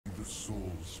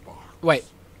Wait,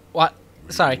 what?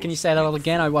 Sorry, can you say that all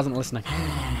again? I wasn't listening.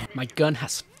 My gun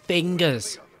has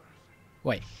fingers.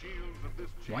 Wait,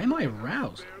 why am I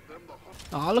aroused?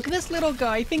 Oh, look at this little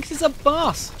guy. He thinks he's a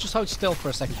boss. Just hold still for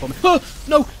a second for me. Oh,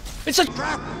 no, it's a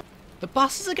trap. The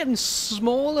bosses are getting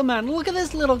smaller, man. Look at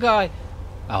this little guy.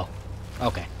 Oh,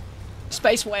 okay.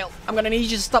 Space whale, I'm gonna need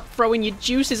you to stop throwing your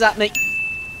juices at me.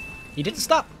 He didn't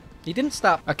stop. He didn't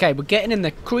stop. Okay, we're getting in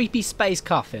the creepy space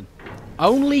coffin.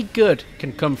 Only good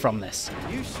can come from this.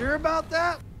 You sure about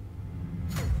that?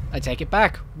 I take it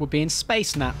back. We're being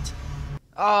space napped.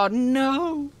 Oh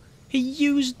no! He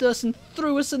used us and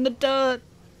threw us in the dirt.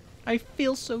 I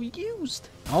feel so used.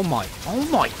 Oh my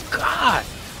god!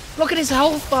 Look at his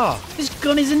health bar. This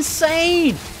gun is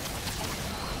insane.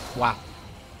 Wow.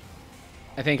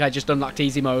 I think I just unlocked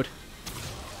easy mode.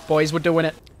 Boys, we're doing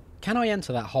it. Can I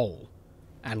enter that hole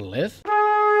and live?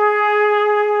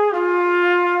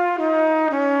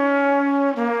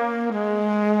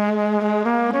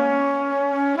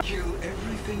 Kill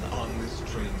everything on this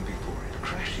train before it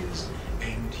crashes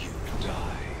and you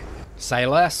die. Say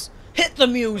less. Hit the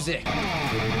music!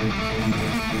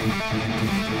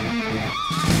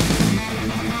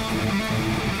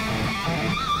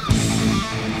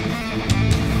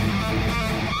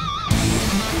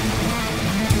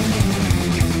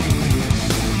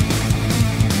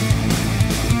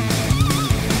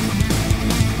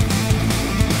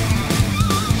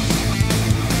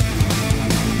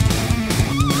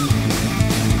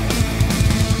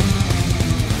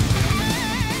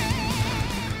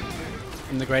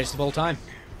 I'm the greatest of all time.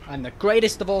 I'm the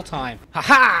greatest of all time. Ha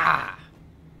ha!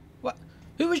 What?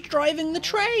 Who was driving the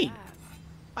train?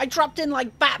 I dropped in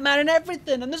like Batman and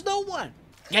everything, and there's no one.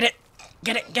 Get it?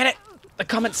 Get it? Get it? The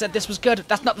comment said this was good.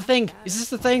 That's not the thing. Is this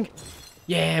the thing?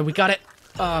 Yeah, we got it.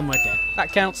 Oh, we're dead.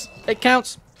 That counts. It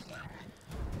counts.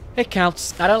 It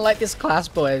counts. I don't like this class,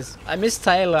 boys. I miss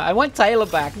Taylor. I want Taylor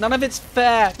back. None of it's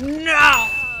fair. No!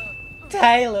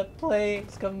 Taylor,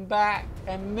 please come back.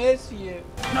 I miss you.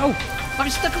 No! I'm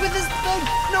stuck with this thing!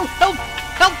 No! Help!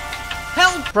 Help!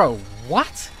 Help! Bro,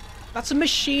 what? That's a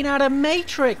machine out of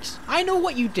Matrix. I know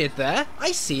what you did there.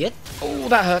 I see it. Oh,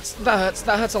 that hurts. That hurts.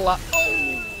 That hurts a lot.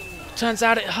 Oh! Turns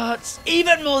out it hurts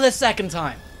even more the second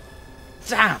time.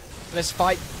 Damn! This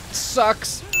fight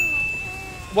sucks.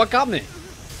 What got me?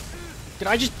 Did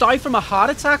I just die from a heart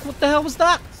attack? What the hell was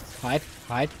that? Hide.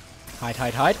 Hide. Hide,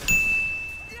 hide, hide.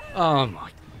 Oh my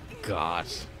god.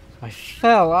 I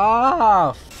fell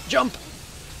off. Jump!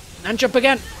 And jump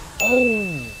again.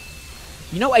 Oh!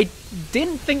 You know, I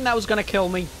didn't think that was going to kill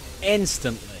me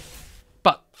instantly.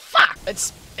 But fuck!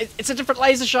 It's a different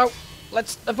laser show.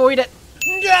 Let's avoid it.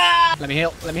 Yeah! Let me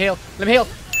heal. Let me heal. Let me heal.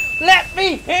 Let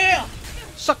me heal!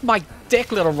 Suck my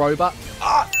dick, little robot.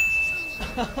 Ah!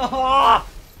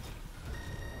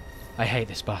 I hate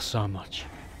this boss so much.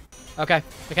 Okay,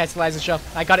 okay, it's the laser show.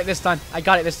 I got it this time. I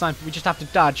got it this time. We just have to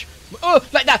dodge. Oh,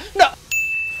 like that! No!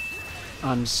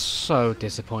 I'm so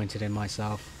disappointed in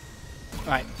myself.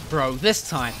 Alright, bro, this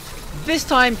time is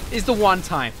the one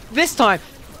time. This time!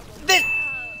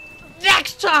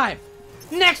 Next time!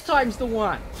 Next time's the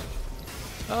one!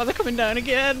 Oh, they're coming down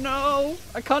again. No!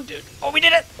 I can't do it. Oh, we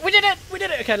did it! We did it! We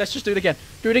did it! Okay, let's just do it again.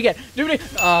 Do it again. Do it again.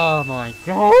 Oh my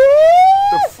god.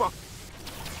 The fuck?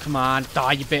 Come on,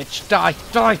 die, you bitch. Die,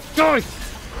 die, die!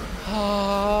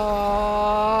 Ah.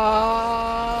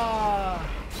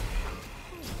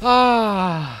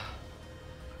 Ah.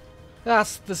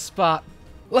 That's the spot.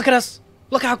 Look at us.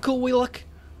 Look how cool we look.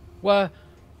 We're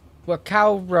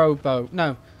cow robo.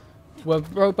 No. We're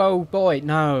robo boy.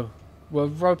 No. We're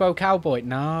robo cowboy.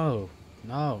 No.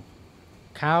 No.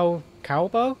 Cowboy?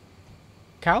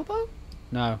 Cowboy?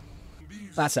 No.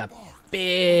 That's a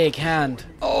big hand.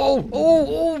 Oh, oh,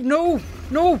 oh, no.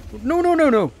 No, no, no, no,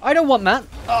 no. I don't want that.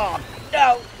 Oh,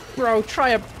 no. Bro, try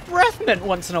a breath mint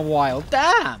once in a while.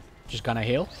 Damn. Just gonna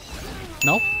heal.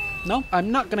 No. No, I'm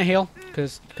not gonna heal.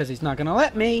 Because he's not gonna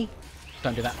let me.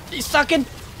 Don't do that. He's sucking.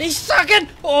 He's sucking.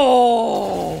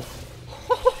 Oh.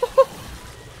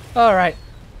 Alright.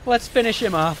 Let's finish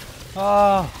him off.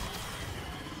 Oh.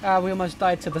 Ah, we almost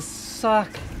died to the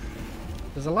suck.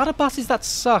 There's a lot of bosses that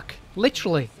suck.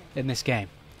 Literally. In this game.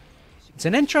 It's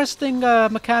an interesting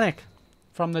mechanic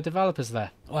from the developers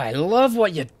there. Oh, I love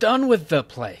what you've done with the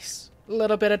place. A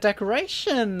little bit of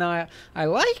decoration. I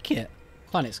like it.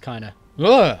 Planet's kind of...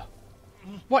 Ugh.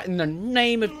 What in the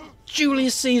name of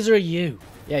Julius Caesar are you?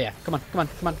 Yeah, yeah. Come on, come on,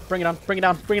 come on. Bring it on, bring it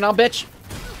on, bring it on, bitch.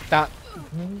 That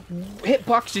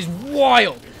hitbox is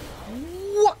wild.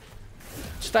 What?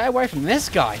 Stay away from this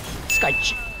guy. This guy...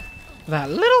 That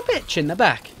little bitch in the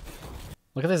back.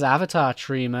 Look at this avatar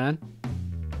tree, man.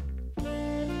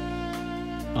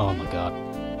 Oh my god.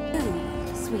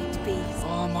 Ooh, sweet beast.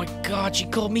 Oh my god, she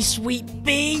called me sweet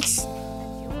beast!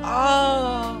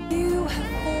 Oh! You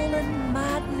have fallen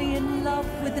madly in love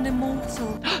with an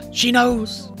immortal. She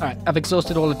knows! Alright, I've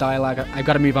exhausted all the dialogue. I've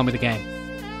got to move on with the game.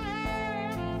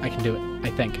 I can do it,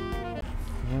 I think.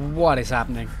 What is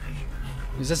happening?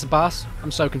 Is this a boss?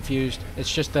 I'm so confused.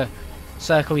 It's just a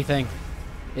circly thing.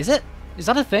 Is it? Is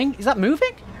that a thing? Is that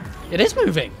moving? It is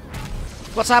moving!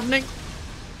 What's happening?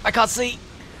 I can't see.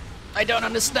 I don't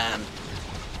understand.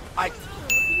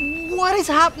 What is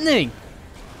happening?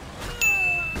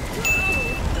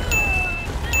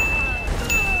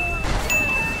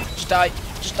 Just die.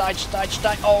 Just die, just die, just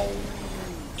die. Oh!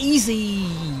 Easy!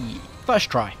 First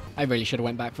try. I really should have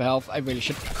went back for health. I really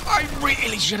should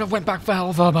have went back for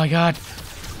health. Oh my god.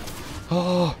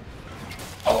 Oh.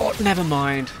 Oh, never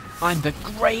mind. I'm the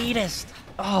greatest.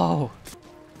 Oh.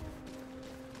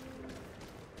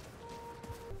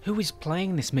 Who is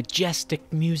playing this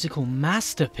majestic musical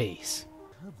masterpiece?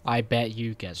 I bet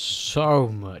you get so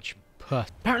much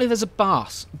puff. Apparently there's a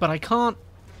boss, but I can't...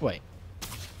 Wait.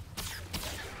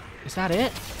 Is that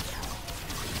it?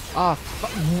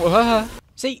 Oh,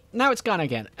 see, now it's gone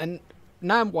again, and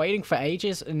now I'm waiting for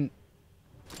ages, and...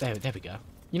 There we go.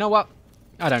 You know what?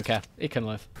 I don't care. It can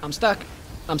live. I'm stuck.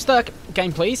 I'm stuck.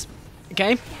 Game, please.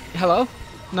 Game? Hello?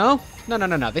 No?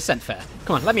 No. This ain't fair.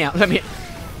 Come on, let me out. Let me...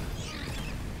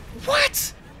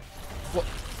 What? What?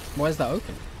 Why is that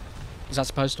open? Is that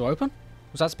supposed to open?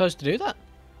 Was that supposed to do that?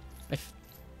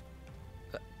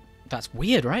 That's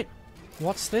weird, right?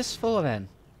 What's this for then?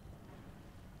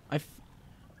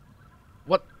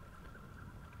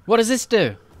 What does this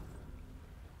do?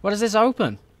 What does this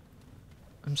open?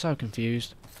 I'm so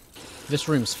confused. This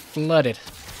room's flooded.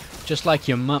 Just like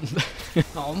your mum.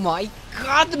 Oh my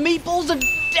god, the meatballs of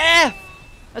death!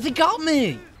 Has it got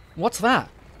me? What's that?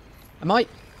 Am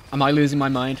I losing my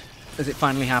mind? Has it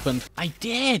finally happened? I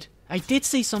did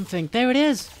see something. There it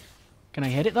is. Can I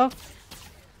hit it though?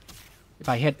 If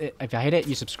I hit it,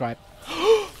 you subscribe.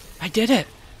 I did it.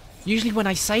 Usually when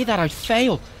I say that, I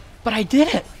fail. But I did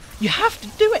it. You have to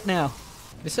do it now.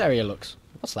 This area looks...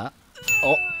 What's that?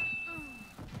 Oh.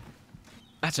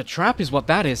 That's a trap is what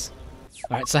that is.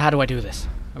 Alright, so how do I do this?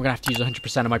 I'm going to have to use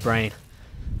 100% of my brain.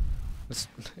 It's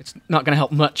not going to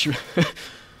help much.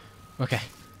 Okay.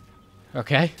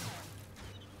 Okay.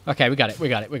 Okay, we got it.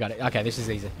 Okay, this is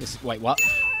easy. Wait, what?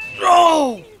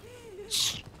 Oh!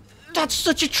 That's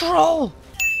such a troll!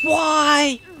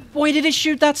 Why? Why did it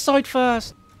shoot that side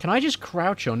first? Can I just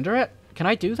crouch under it? Can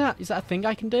I do that? Is that a thing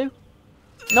I can do?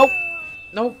 Nope.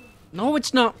 Nope. No,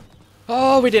 it's not.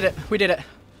 Oh, we did it.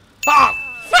 Oh,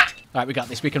 fuck! Alright, we got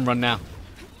this. We can run now.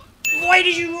 Why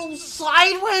did you roll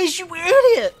sideways, you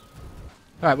idiot?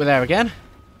 Alright, we're there again.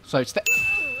 So it's there.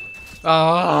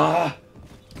 Ah,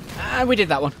 we did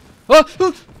that one.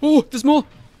 Oh, there's more.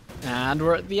 And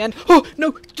we're at the end. Oh,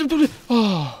 no.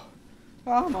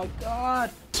 Oh my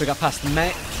god. So we got past the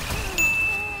mate.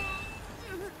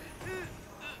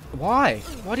 Why?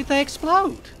 Why did they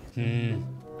explode?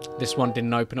 This one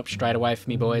didn't open up straight away for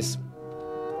me, boys.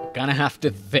 Gonna have to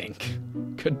think.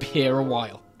 Could be here a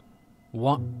while.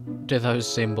 What do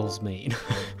those symbols mean?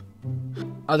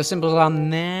 Oh, the symbols on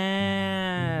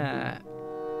there.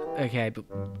 Okay, but...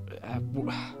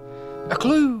 a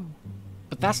clue!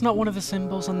 But that's not one of the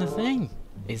symbols on the thing,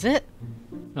 is it?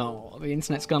 Oh, the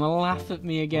internet's gonna laugh at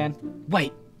me again.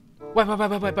 Wait!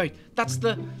 That's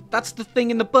the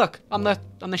thing in the book on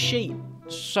the sheet.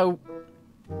 So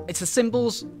it's the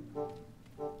symbols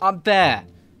up there.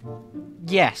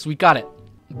 Yes, we got it.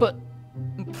 But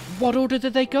what order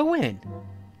did they go in?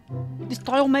 This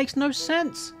dial makes no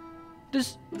sense.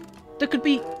 There could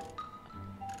be...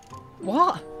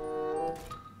 What?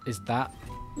 Is that...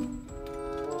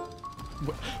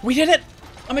 We did it!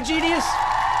 I'm a genius!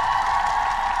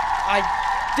 I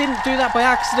didn't do that by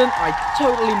accident. I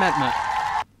totally meant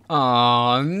that.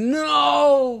 Oh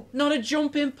no! Not a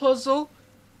jump-in puzzle.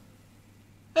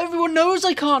 Everyone knows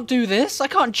I can't do this. I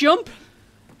can't jump.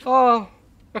 Oh,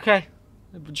 okay.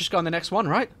 We'll just go on the next one,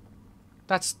 right?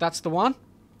 That's the one.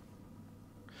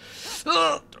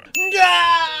 I'm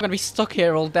gonna be stuck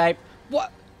here all day.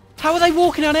 What? How are they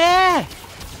walking on air?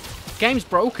 Game's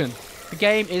broken. The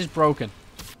game is broken.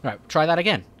 Right, try that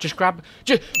again. Just grab...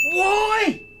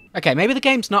 Why? Okay, maybe the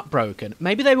game's not broken.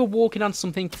 Maybe they were walking on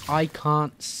something I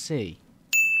can't see.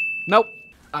 Nope.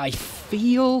 I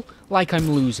feel like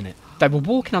I'm losing it. They were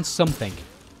walking on something.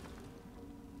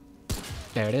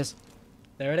 There it is.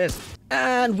 There it is.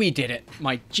 And we did it.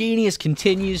 My genius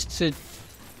continues to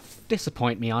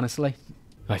disappoint me, honestly.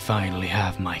 I finally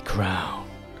have my crown.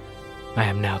 I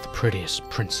am now the prettiest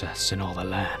princess in all the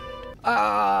land.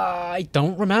 I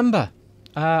don't remember.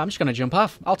 I'm just gonna jump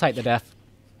off. I'll take the death.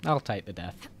 I'll take the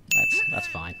death. That's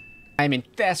fine. I'm in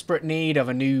desperate need of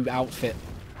a new outfit.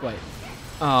 Wait.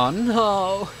 Oh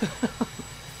no.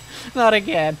 Not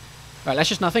again. Right, let's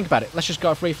just not think about it. Let's just go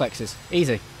off reflexes.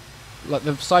 Easy. Look,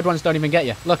 the side ones don't even get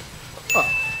you. Look.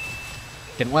 Oh.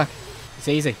 Didn't work. It's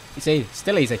easy. It's easy.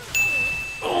 Still easy.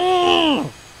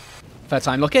 Oh. Third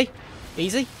time lucky.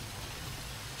 Easy.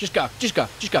 Just go. Just go.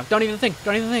 Just go. Don't even think.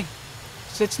 Don't even think.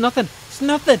 It's nothing. It's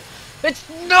nothing. It's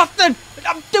nothing.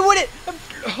 I'm doing it.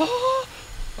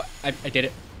 I did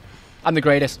it. I'm the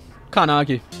greatest. Can't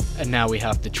argue. And now we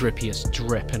have the drippiest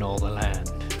drip in all the land.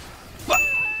 What?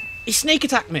 He sneak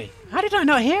attacked me. How did I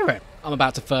not hear it? I'm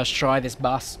about to first try this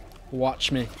boss.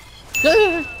 Watch me.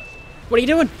 What are you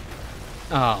doing?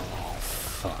 Oh,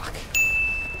 fuck.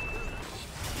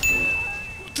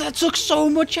 That took so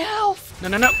much health. No,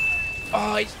 no, no.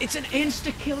 Oh, it's an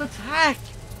insta-kill attack.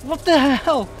 What the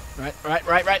hell?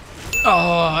 Right.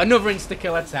 Oh, another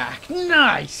insta-kill attack.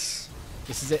 Nice.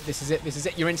 This is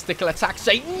it. Your insta-kill attacks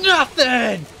say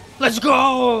nothing. Let's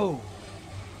go.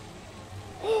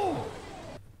 Oh.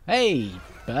 Hey,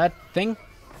 bird thing.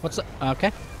 What's that?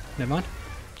 Okay, never mind.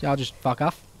 I'll just fuck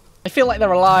off. I feel like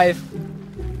they're alive.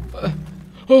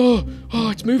 Oh,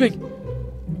 it's moving.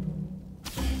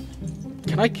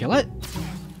 Can I kill it?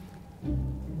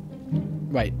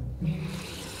 Wait.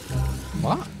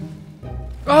 What?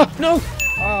 Oh, no!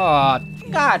 Oh,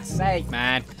 God's sake,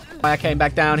 man. I came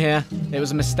back down here. It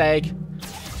was a mistake.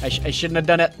 I shouldn't have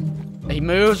done it. He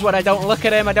moves when I don't look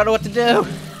at him. I don't know what to do.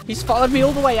 He's followed me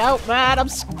all the way out, man. I'm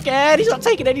scared. He's not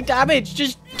taking any damage.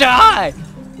 Just die.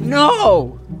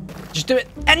 No. Just do it.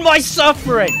 End my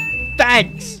suffering.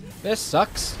 Thanks. This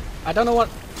sucks. I don't know what...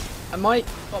 Am I...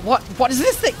 What is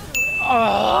this thing?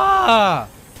 Oh,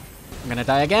 I'm gonna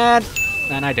die again.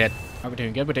 And I did. Oh, we're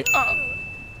doing good. We're doing...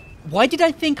 Why did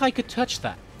I think I could touch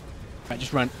that? Right,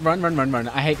 just run.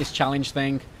 I hate this challenge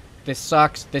thing. This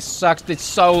sucks. This sucks. It's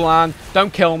so long.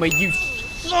 Don't kill me. You...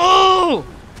 Oh,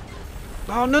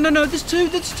 no. There's two.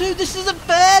 This isn't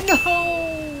fair.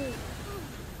 No.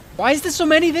 Why is there so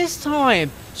many this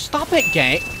time? Stop it,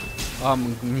 game.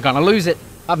 I'm gonna lose it.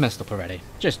 I've messed up already.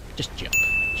 Just jump.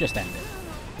 Just end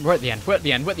it. We're at the end. What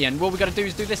we gotta do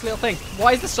is do this little thing.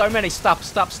 Why is there so many? Stop.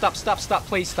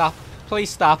 Please stop. Please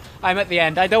stop. I'm at the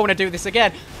end. I don't want to do this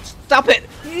again. Stop it.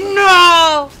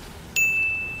 No!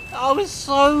 I was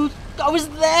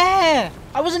there.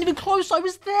 I wasn't even close. I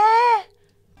was there.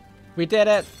 We did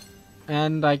it.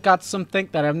 And I got something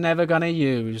that I'm never gonna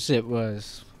use. It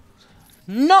was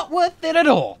not worth it at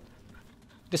all.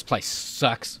 This place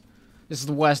sucks. This is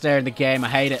the worst area in the game. I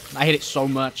hate it. I hate it so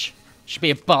much. It should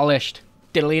be abolished.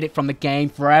 Delete it from the game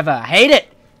forever. I hate it.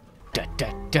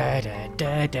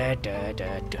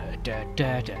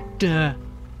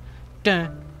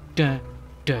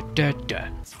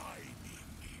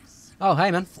 Oh,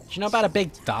 hey, man. Do you know about a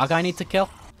big dog I need to kill?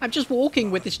 I'm just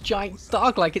walking with this giant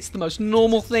dog like it's the most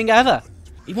normal thing ever.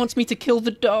 He wants me to kill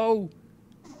the doe.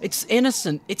 It's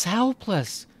innocent. It's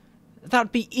helpless.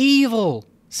 That'd be evil.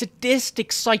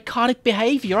 Sadistic, psychotic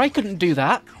behavior. I couldn't do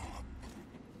that.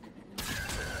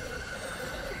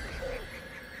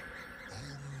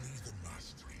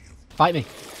 Fight me.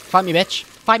 Fight me, bitch.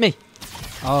 Fight me.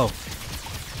 Oh.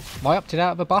 Have I opted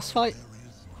out of a boss fight?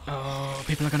 Oh,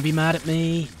 people are going to be mad at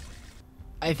me.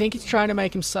 I think he's trying to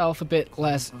make himself a bit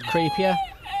less creepier,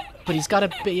 but he's got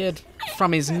a beard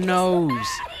from his nose.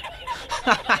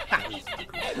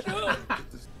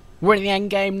 We're in the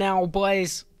end game now,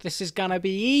 boys. This is going to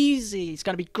be easy. It's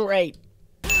going to be great.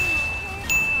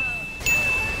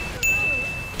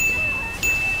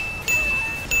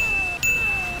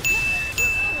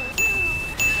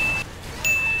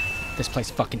 This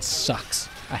place fucking sucks.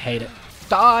 I hate it.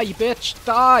 Die, you bitch.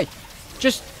 Die.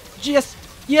 Just,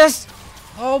 yes.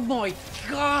 Oh my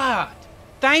god.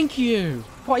 Thank you.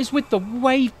 What is with the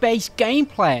wave-based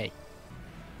gameplay?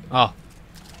 Oh.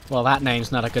 Well, that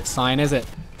name's not a good sign, is it?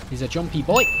 He's a jumpy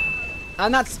boy.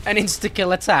 And that's an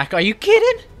insta-kill attack. Are you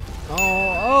kidding?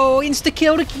 Oh,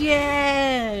 insta-killed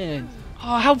again.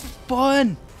 Oh, how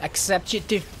fun. Accept your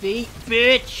defeat,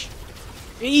 bitch.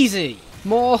 Easy.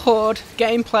 More HUD,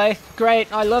 gameplay,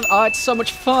 great, I love it, oh, it's so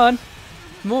much fun.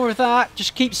 More of that,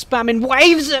 just keep spamming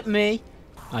waves at me.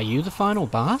 Are you the final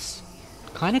boss?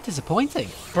 Kinda disappointing.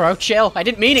 Bro, chill, I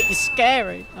didn't mean it, you're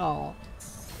scary. Oh.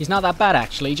 He's not that bad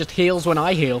actually, he just heals when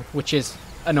I heal, which is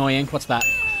annoying. What's that?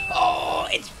 Oh,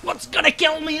 it's what's gonna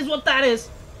kill me is what that is.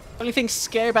 Only thing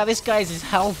scary about this guy is his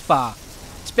health bar.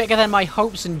 It's bigger than my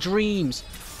hopes and dreams.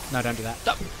 No, don't do that.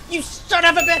 Don't. You son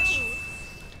of a bitch!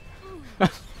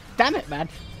 Damn it, man.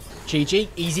 GG,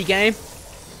 easy game.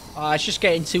 Oh, it's just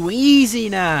getting too easy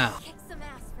now. Kick some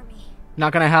ass for me.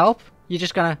 Not gonna help? You're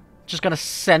just gonna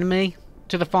send me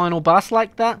to the final boss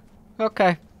like that?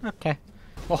 Okay, okay.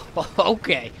 Oh,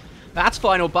 okay. That's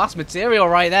final boss material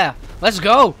right there. Let's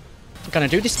go. I'm gonna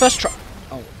do this first try.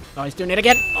 Oh, he's doing it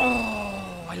again.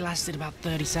 Oh, I lasted about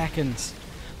 30 seconds.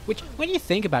 Which, when you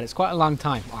think about it, it's quite a long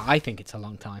time. Well, I think it's a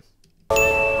long time.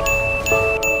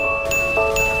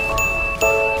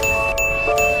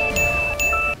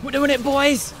 We're doing it,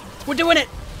 boys. We're doing it.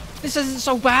 This isn't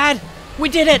so bad. We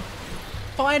did it.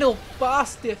 Final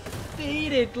boss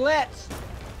defeated. Let's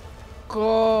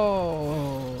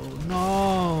go.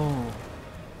 No.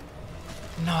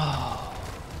 No.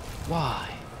 Why?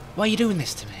 Why are you doing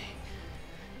this to me?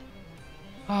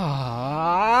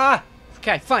 Ah.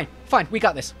 Okay, fine. Fine. We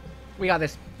got this. We got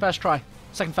this. First try.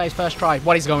 Second phase, first try.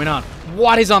 What is going on?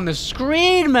 What is on the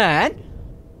screen, man?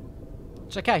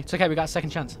 It's okay. It's okay. We got a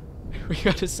second chance. We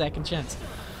got a second chance.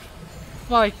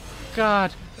 My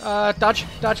God. Dodge.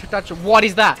 Dodge. Dodge. What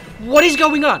is that? What is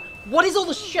going on? What is all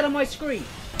the shit on my screen?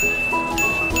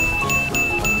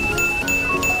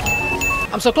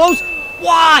 I'm so close.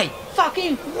 Why?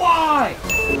 Fucking why?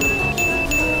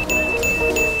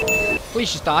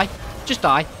 Please just die. Just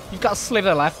die. You've got a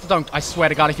sliver left. Don't. I swear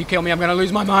to God, if you kill me, I'm gonna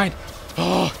lose my mind.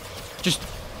 Oh, just.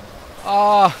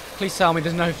 Oh, please tell me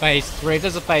there's no phase 3. If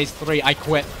there's a phase 3, I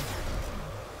quit.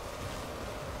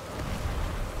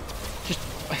 Just.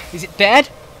 Is it dead?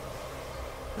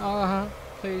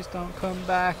 Please don't come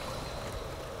back.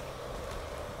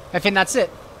 I think that's it.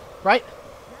 Right?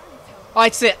 Oh,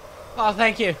 it's it. Oh,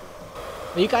 thank you.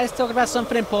 Are you guys talking about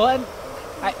something important?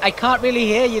 I can't really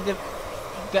hear you.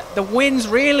 The wind's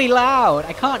really loud.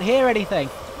 I can't hear anything.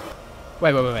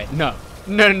 Wait. No.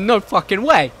 No fucking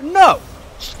way. No.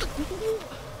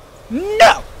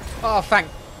 No. Oh, thank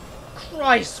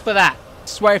Christ for that. I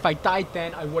swear if I died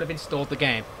then, I would have installed the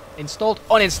game.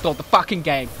 Uninstalled the fucking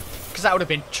game. Because that would have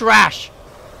been trash.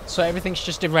 So everything's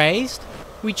just erased?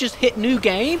 We just hit new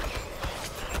game?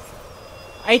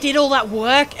 I did all that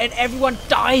work and everyone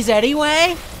dies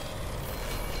anyway?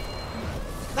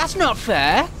 That's not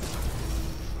fair.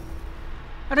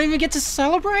 I don't even get to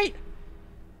celebrate?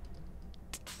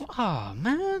 Oh,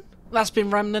 man. That's been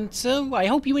Remnant 2. I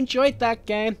hope you enjoyed that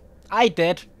game. I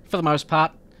did, for the most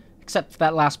part. Except for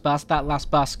that last boss. That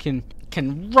last boss can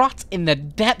rot in the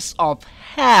depths of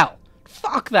hell.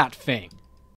 Fuck that thing.